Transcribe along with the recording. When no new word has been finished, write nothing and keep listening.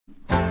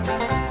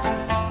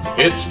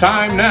It's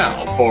time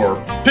now for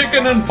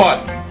Pickin and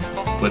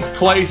Puttin with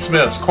Clay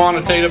Smith's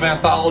quantitative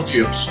anthology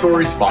of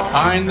stories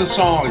behind the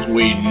songs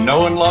we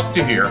know and love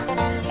to hear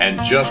and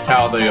just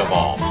how they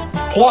evolve.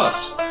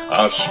 Plus,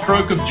 a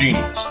stroke of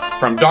genius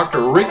from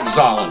Dr. Rick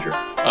Zollinger,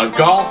 a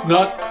golf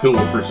nut who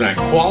will present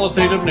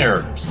qualitative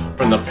narratives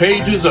from the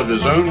pages of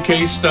his own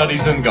case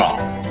studies in golf.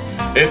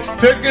 It's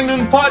Pickin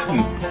and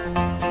Puttin.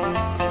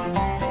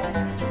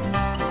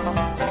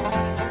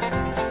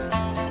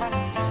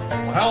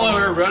 Hello,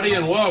 everybody,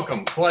 and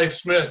welcome. Clay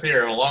Smith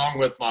here, along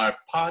with my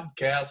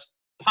podcast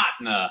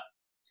partner,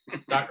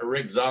 Dr.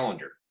 Rick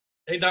Zollinger.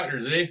 Hey,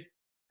 Dr. Z.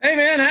 Hey,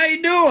 man, how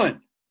you doing?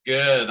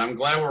 Good. I'm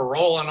glad we're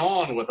rolling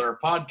on with our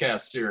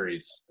podcast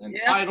series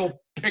entitled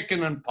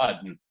Pickin and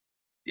Puttin.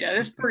 Yeah,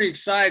 this is pretty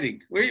exciting.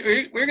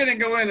 We're going to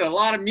go into a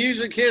lot of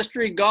music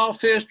history,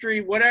 golf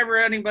history, whatever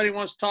anybody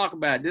wants to talk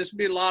about. This will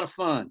be a lot of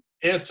fun.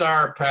 It's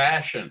our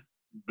passion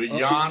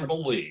beyond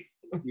belief.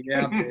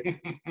 Yeah,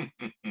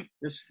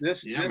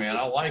 man,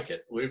 I like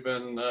it. We've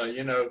been,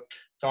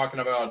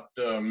 talking about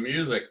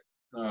music.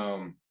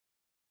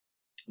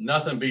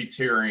 Nothing beats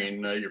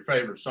hearing your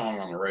favorite song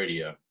on the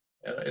radio.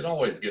 It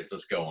always gets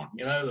us going.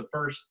 The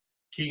first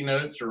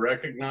keynotes are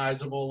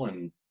recognizable,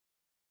 and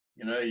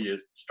you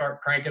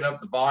start cranking up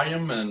the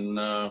volume,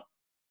 and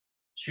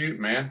shoot,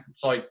 man,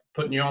 it's like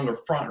putting you on the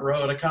front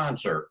row at a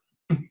concert.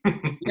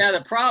 Yeah,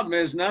 the problem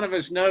is none of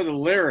us know the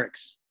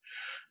lyrics.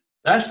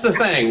 That's the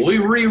thing. We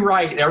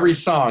rewrite every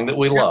song that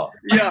we love.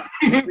 Yeah.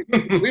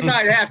 We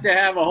might have to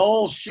have a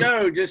whole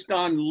show just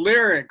on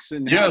lyrics.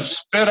 And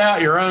spit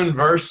out your own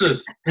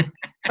verses.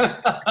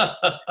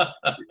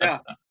 Yeah.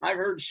 I've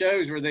heard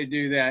shows where they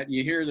do that.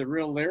 You hear the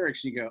real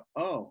lyrics, you go,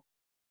 oh.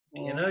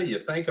 Well.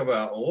 You think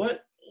about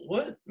what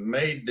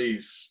made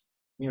these,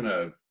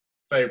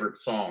 favorite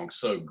songs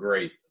so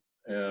great.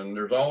 And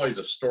there's always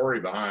a story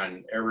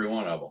behind every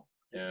one of them.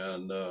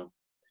 And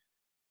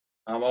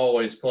I'm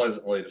always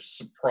pleasantly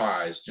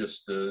surprised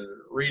just to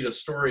read a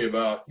story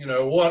about,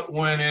 what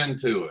went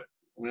into it,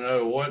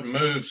 what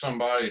moved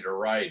somebody to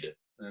write it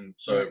and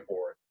so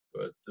forth.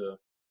 But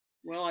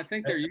well, I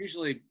think they're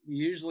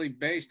usually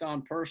based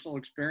on personal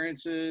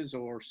experiences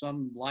or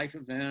some life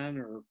event,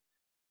 or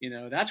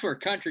that's where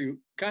country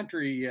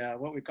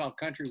what we call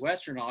country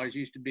western always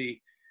used to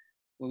be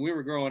when we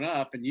were growing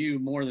up, and you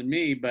more than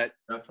me, but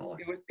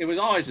definitely it was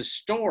always a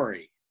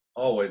story.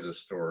 Always a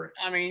story.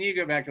 I mean, you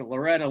go back to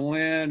Loretta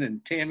Lynn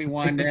and Tammy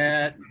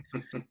Wynette.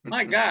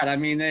 My God, I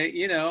mean, they,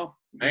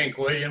 Hank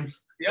Williams.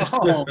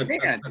 Oh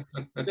man,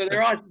 so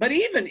they're always, but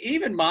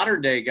even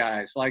modern day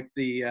guys like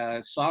the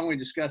song we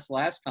discussed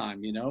last time.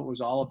 It was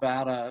all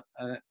about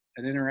an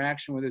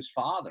interaction with his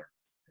father.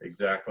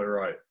 Exactly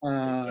right.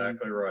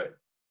 Exactly right.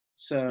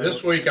 So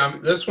this week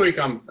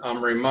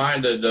I'm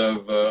reminded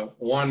of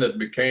one that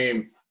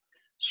became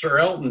Sir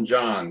Elton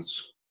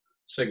John's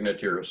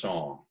signature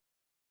song.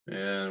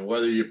 And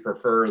whether you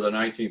prefer the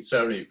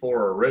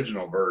 1974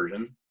 original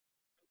version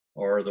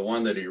or the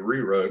one that he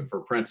rewrote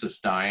for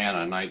Princess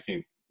Diana in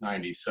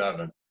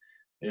 1997,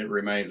 it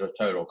remains a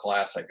total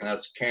classic. And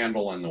that's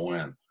Candle in the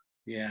Wind.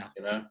 Yeah.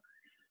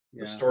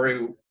 The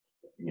story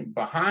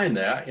behind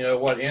that,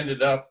 what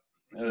ended up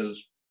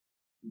as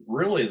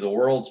really the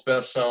world's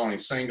best-selling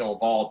single of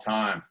all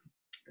time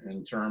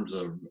in terms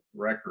of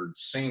record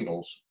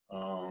singles.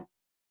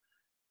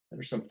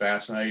 There's some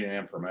fascinating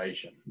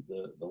information.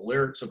 The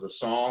lyrics of the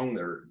song,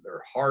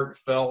 they're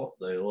heartfelt.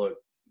 They look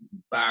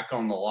back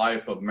on the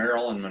life of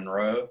Marilyn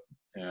Monroe,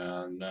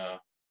 and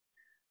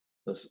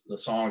the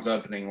song's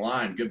opening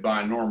line,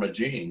 "Goodbye, Norma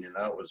Jean."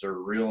 It was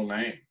her real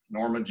name,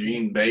 Norma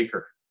Jean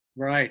Baker.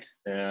 Right.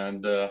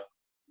 And it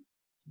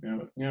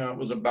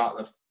was about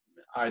the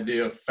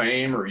idea of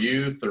fame or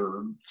youth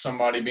or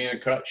somebody being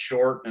cut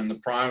short in the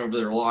prime of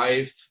their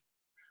life.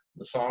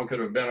 The song could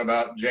have been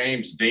about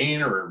James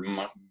Dean or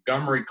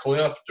Montgomery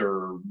Clift,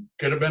 or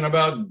could have been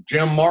about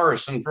Jim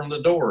Morrison from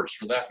The Doors,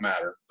 for that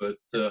matter. But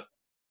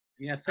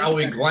how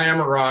we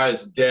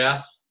glamorize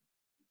death,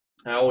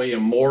 how we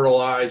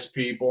immortalize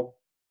people,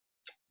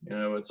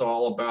 it's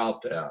all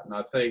about that. And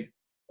I think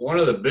one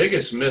of the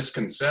biggest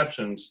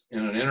misconceptions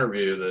in an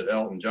interview that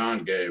Elton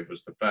John gave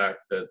was the fact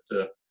that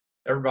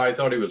everybody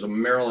thought he was a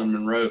Marilyn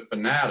Monroe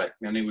fanatic,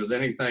 and he was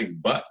anything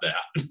but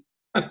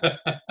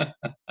that.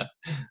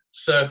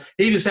 So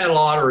he just had a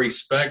lot of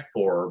respect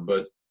for her.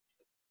 But,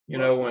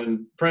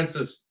 when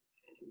Princess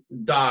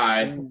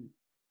died,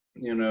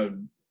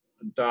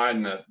 died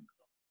in that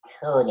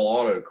horrible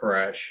auto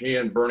crash, he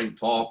and Bernie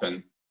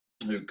Taupin,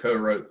 who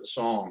co-wrote the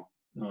song,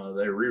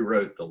 they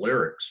rewrote the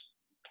lyrics.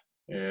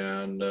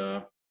 And,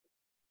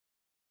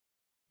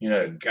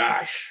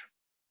 gosh,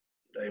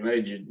 they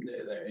made you,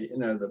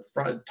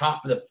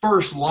 the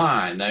first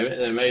line,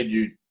 they made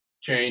you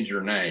change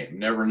your name,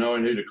 never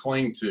knowing who to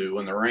cling to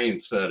when the rain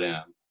set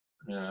in.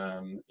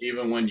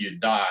 Even when you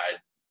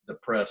died, the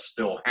press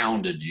still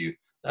hounded you.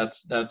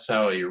 That's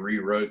how he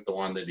rewrote the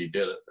one that he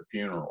did at the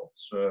funeral.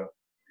 So,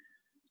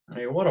 I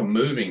mean, what a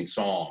moving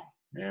song.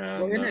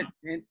 And isn't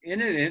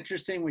it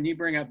interesting when you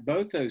bring up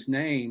both those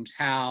names,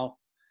 how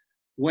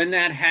when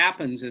that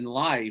happens in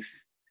life,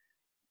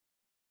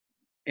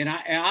 and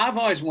I've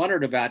always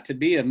wondered about to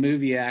be a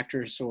movie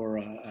actress or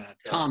a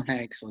Tom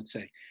Hanks, let's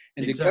say,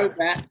 and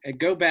Exactly. to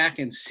go back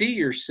and see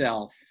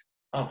yourself,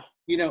 Oh,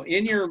 you know,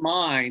 in your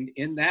mind,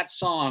 in that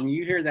song.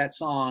 You hear that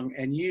song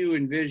and you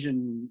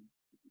envision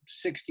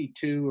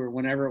 62 or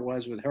whenever it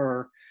was with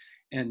her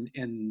and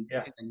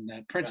yeah.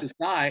 Princess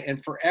Di,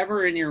 and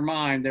forever in your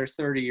mind they're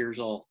 30 years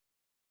old.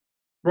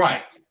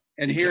 Right.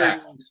 And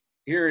Exactly.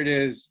 here it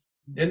is.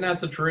 Isn't that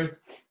the truth?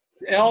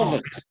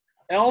 Elvis.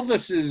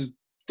 Elvis is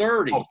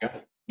 30.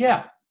 Okay.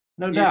 Yeah,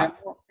 no You doubt.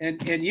 know?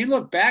 And you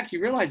look back,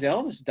 you realize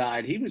Elvis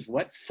died. He was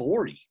what,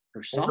 40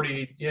 or something?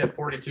 40, yeah,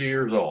 42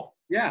 years old.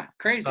 Yeah,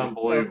 crazy. It's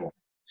unbelievable.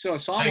 So a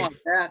song like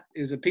that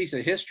is a piece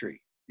of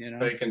history, you know.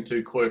 Taken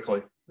too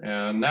quickly.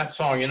 And that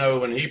song, you know,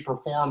 when he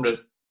performed it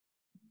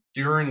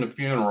during the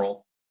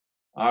funeral,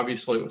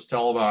 obviously it was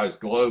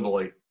televised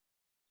globally.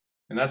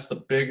 And that's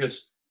the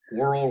biggest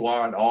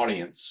worldwide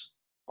audience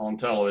on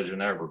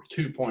television ever,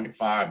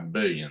 2.5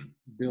 billion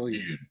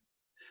viewed.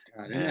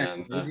 God,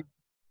 And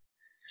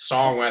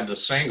the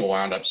single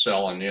wound up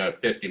selling,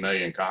 50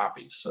 million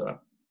copies. So.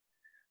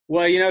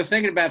 Well, you know,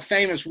 thinking about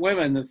famous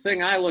women, the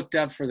thing I looked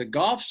up for the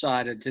golf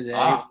side of today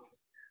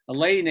was a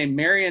lady named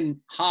Marion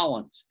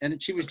Hollins.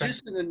 And she was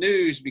just in the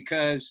news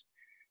because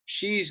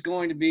she's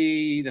going to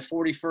be the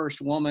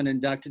 41st woman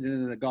inducted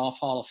into the Golf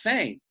Hall of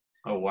Fame.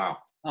 Oh, wow.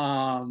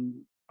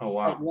 Oh,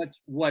 wow.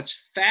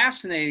 What's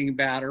fascinating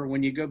about her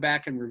when you go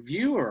back and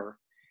review her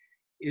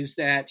is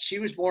that she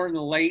was born in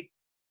the late,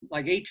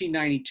 like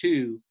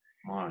 1892.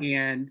 Wow.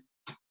 And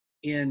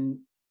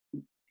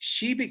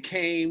she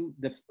became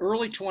the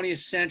early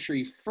 20th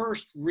century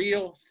first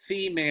real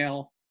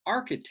female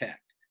architect,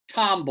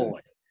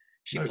 tomboy.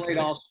 She played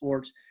all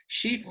sports.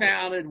 She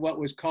founded what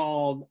was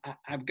called,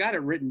 I've got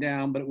it written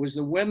down, but it was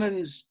the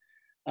Women's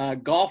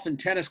Golf and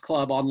Tennis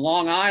Club on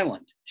Long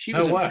Island. She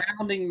was a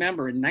founding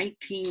member in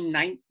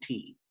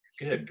 1919.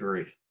 Good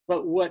grief.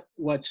 But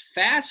what's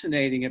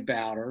fascinating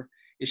about her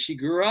is she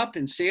grew up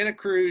in Santa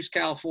Cruz,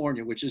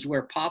 California, which is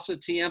where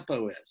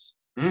Pasatiempo is.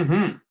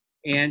 Mm-hmm.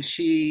 And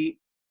she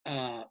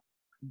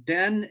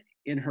then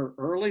in her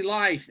early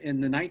life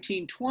in the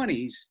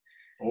 1920s.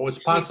 Oh, was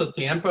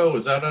Pasatiempo?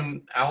 Was that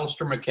an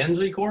Alistair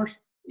McKenzie course?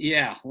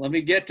 Yeah, let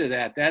me get to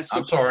that.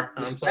 I'm sorry.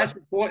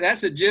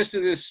 That's the gist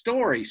of this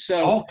story.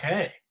 So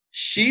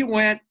she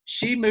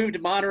moved to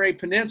Monterey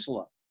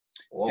Peninsula.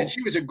 Whoa. And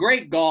she was a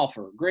great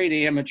golfer, great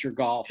amateur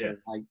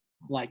golfer,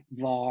 like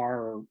Var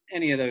or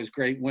any of those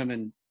great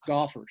women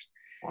golfers.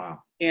 Wow.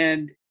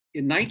 And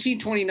in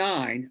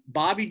 1929,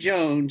 Bobby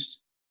Jones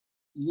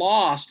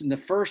lost in the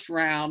first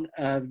round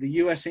of the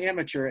U.S.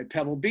 Amateur at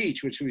Pebble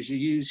Beach, which was a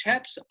huge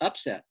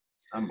upset.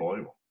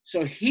 Unbelievable.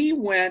 So he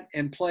went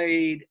and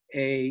played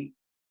a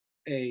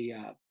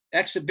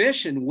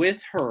exhibition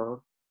with her.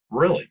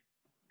 Really?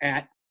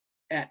 At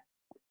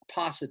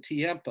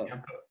Pasatiempo.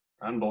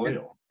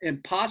 Unbelievable. In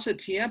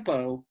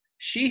Pasatiempo,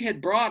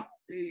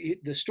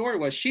 the story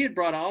was she had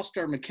brought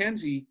Alistair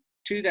McKenzie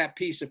to that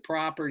piece of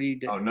property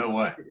to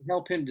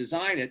help him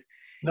design it.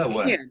 No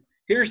way. And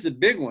here's the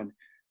big one.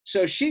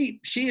 So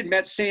she had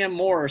met Sam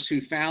Morris, who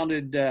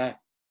founded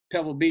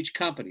Pebble Beach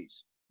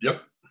Companies.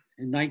 Yep.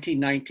 In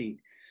 1919.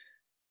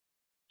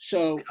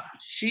 So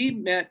she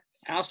met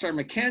Alistair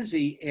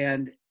McKenzie,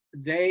 and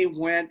they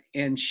went,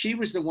 and she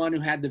was the one who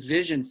had the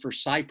vision for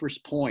Cypress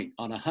Point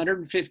on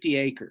 150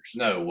 acres.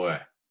 No way.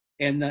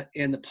 And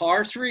the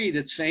par 3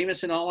 that's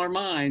famous in all our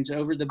minds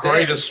over the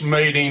greatest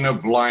meeting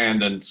of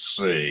land and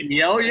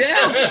sea. Oh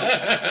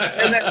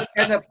yeah.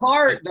 and the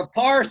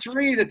par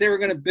 3 that they were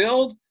going to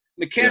build,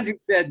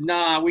 McKenzie said,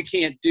 "Nah, we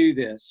can't do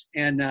this."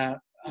 And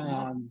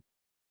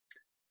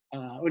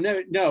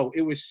no,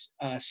 it was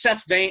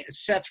Seth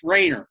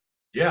Rayner.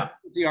 Yeah,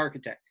 the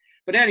architect.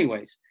 But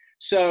anyways,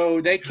 so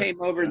they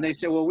came over and they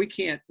said, "Well, we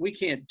can't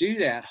do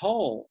that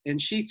hole."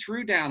 And she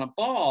threw down a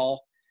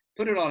ball,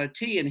 put it on a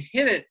tee, and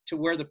hit it to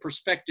where the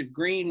prospective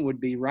green would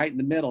be, right in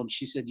the middle. And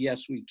she said,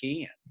 "Yes, we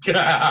can."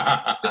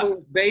 So it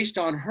was based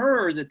on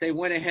her that they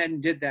went ahead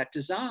and did that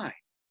design.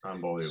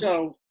 Unbelievable.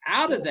 So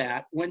out of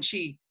that,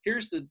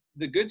 here's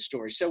the good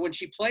story. So when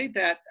she played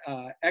that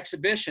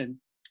exhibition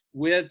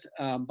with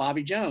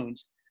Bobby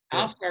Jones,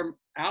 Alistair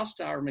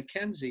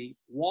McKenzie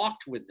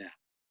walked with them.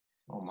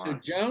 Oh my.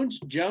 So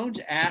Jones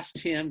asked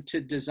him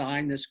to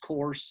design this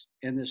course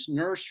in this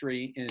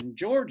nursery in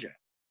Georgia.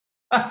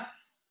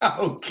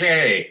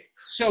 Okay.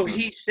 So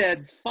he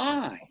said,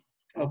 fine.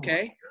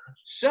 Okay.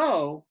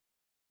 So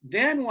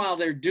then while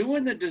they're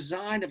doing the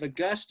design of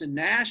Augusta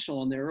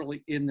National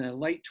in the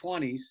late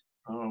 20s,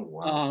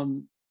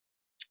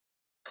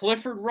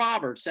 Clifford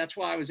Roberts, that's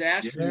why I was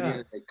asking you the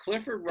other day.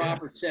 Clifford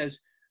Roberts says,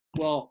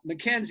 "Well,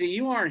 McKenzie,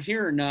 you aren't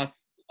here enough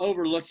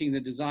overlooking the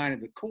design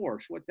of the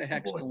course. What the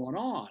heck's going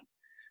on?"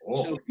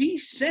 So he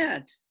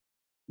sent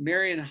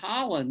Marion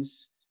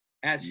Hollins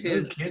as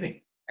his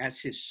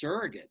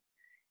surrogate.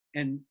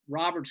 And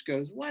Roberts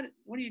goes, What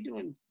are you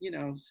doing,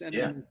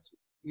 sending this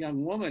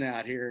young woman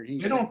out here?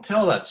 And you don't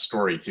tell that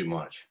story too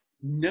much.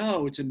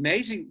 No, it's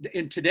amazing.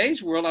 In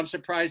today's world, I'm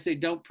surprised they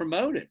don't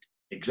promote it.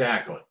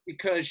 Exactly.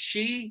 Because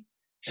she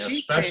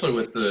especially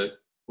with the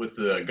with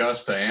the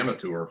Augusta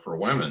Amateur for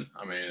women.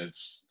 I mean,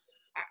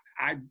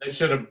 this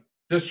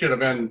should have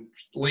been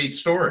lead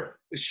story.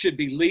 It should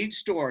be lead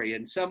story,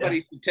 and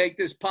somebody should take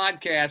this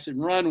podcast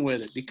and run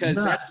with it, because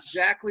that's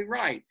exactly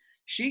right.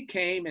 She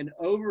came and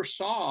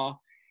oversaw,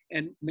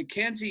 and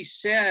Mackenzie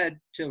said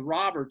to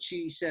Robert,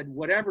 she said,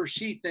 whatever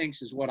she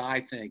thinks is what I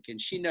think, and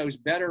she knows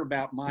better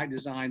about my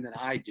design than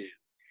I do.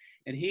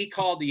 And he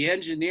called the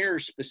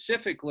engineers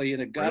specifically in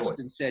Augusta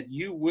and said,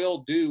 you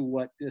will do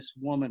what this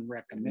woman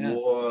recommends.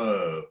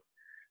 Whoa.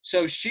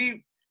 So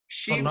she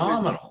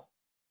phenomenal.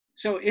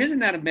 So isn't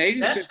that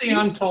amazing? That's the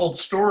untold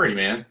story,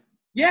 man.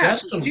 Yeah.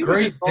 That's some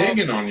great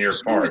digging on your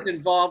part. She was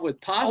involved with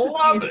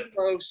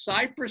Positivo,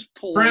 Cypress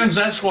Point. Friends,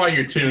 that's why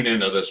you tune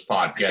into this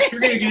podcast. You're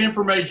going to get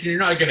information you're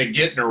not going to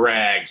get in the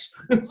rags.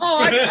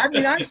 I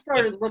mean, I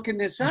started looking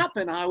this up,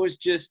 and I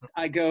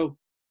go,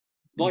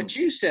 what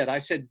you said. I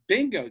said,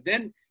 bingo.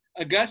 Then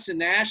Augusta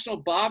National,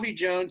 Bobby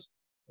Jones,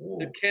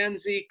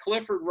 Mackenzie,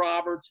 Clifford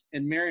Roberts,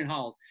 and Marion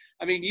Hollins.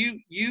 I mean,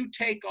 you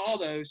take all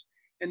those,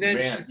 and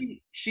then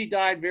she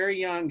died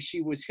very young. She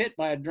was hit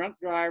by a drunk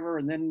driver,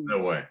 and then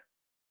no way.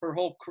 Her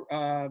whole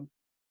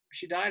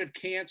she died of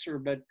cancer.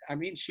 But I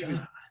mean, she was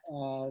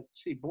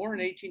born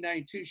in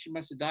 1892. She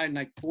must have died in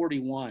like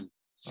 41.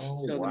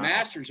 Oh, so wow. the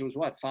Masters was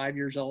what, 5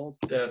 years old?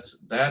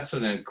 That's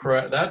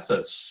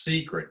a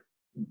secret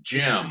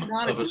gem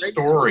of a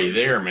story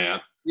there, man.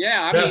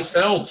 Yeah, best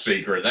held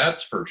secret,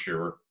 that's for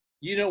sure.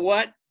 You know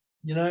what?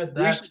 You know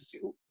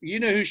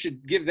who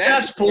should give that?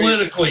 That's story?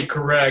 Politically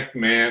correct,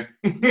 man.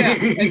 Yeah,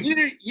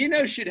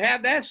 and should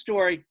have that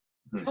story.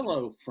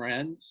 Hello,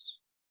 friends.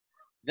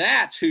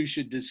 That's who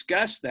should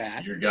discuss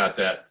that. You got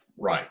that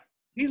right.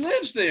 He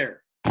lives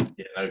there.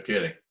 Yeah, no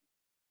kidding.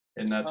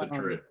 Isn't that the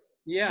truth?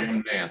 Yeah.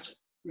 Jim Nance.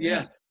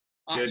 Yeah.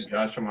 Good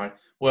gosh almighty.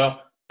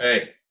 Well,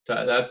 hey,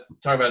 talk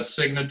about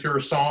signature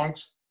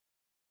songs,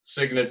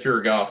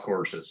 signature golf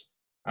courses.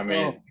 I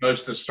mean,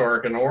 most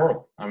historic in the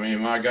world. I mean,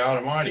 my God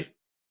almighty.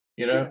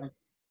 You know?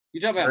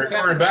 You talk about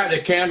referring back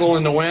to Candle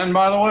in the Wind,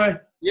 by the way.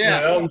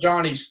 Yeah. Elton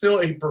John,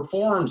 he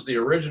performs the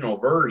original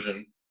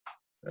version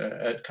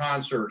at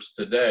concerts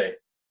today,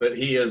 but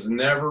he has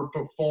never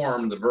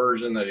performed the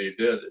version that he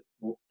did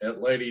at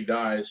Lady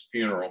Di's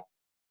funeral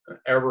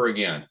ever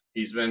again.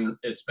 It's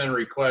been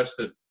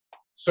requested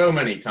so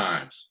many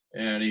times,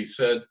 and he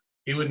said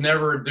he would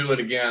never do it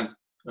again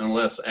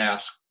unless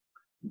asked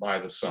by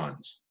the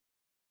Sons.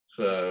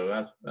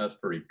 So that's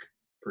pretty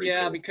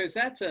yeah, cool. Because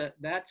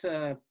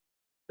that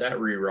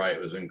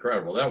rewrite was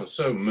incredible. That was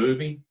so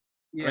moving.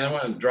 Yeah. I mean,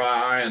 it went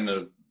dry and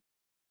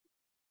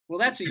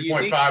that's a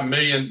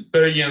 2.5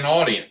 billion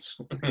audience.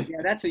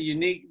 Yeah, that's a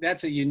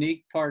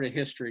unique part of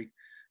history.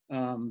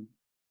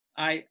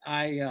 I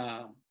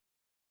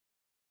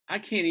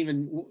can't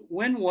even.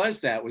 When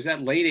was that? Was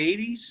that late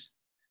 80s,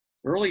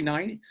 early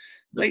 90s?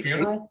 The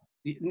funeral?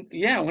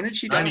 Yeah. When did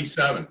she die?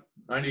 97.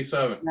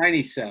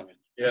 97.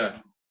 Yeah.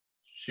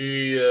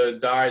 She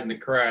died in the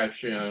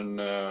crash, and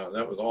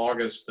that was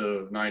August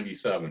of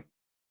 97.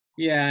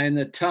 Yeah, in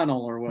the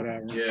tunnel or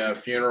whatever. Yeah,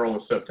 funeral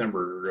was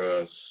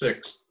September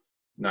 6th,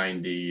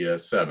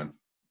 97.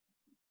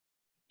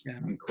 Yeah.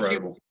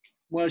 Incredible.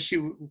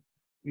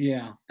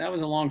 That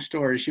was a long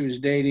story. She was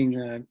dating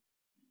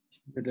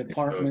the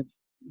department,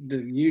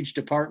 the huge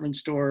department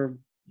store.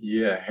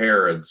 Yeah,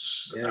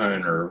 Harrod's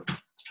owner.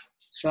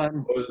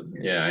 Son.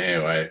 Yeah,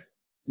 anyway.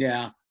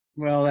 Yeah.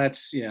 Well,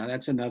 that's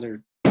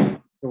another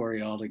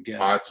story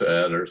altogether.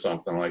 Hotset or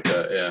something like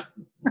that, yeah.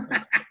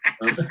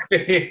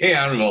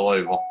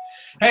 Unbelievable.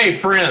 Hey,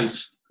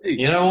 friends,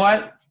 you know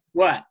what?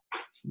 What?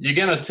 You're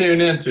gonna tune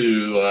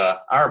into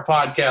our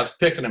podcast,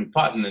 Pickin and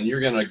Puttin, and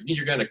you're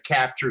gonna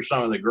capture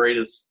some of the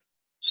greatest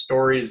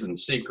stories and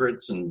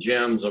secrets and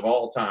gems of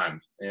all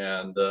time.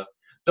 And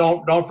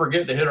don't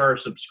forget to hit our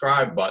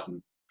subscribe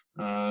button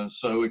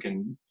so we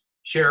can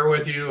share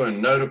with you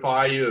and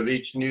notify you of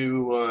each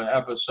new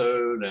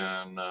episode,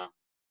 and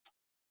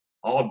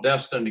all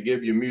destined to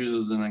give you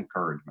muses and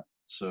encouragement.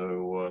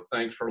 So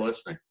thanks for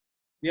listening.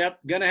 Yep,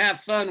 gonna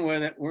have fun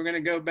with it. We're gonna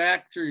go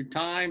back through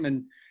time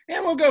and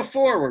we'll go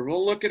forward.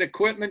 We'll look at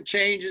equipment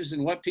changes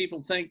and what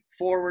people think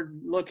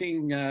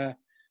forward-looking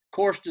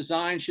course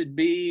design should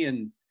be,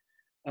 and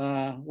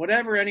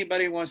whatever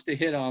anybody wants to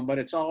hit on. But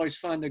it's always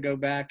fun to go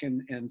back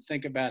and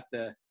think about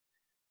the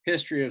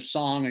history of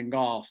song and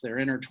golf. They're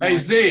intertwined. Hey,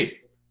 Z.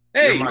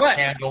 Hey, you're my what?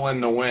 Candle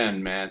in the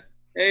Wind, man.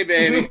 Hey,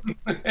 baby.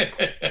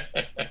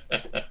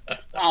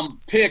 I'm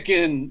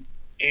picking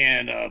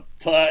and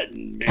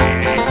putting,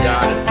 man.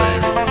 Got it,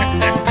 baby.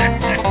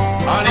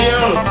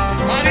 Adios.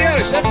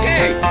 Adios.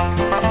 Okay.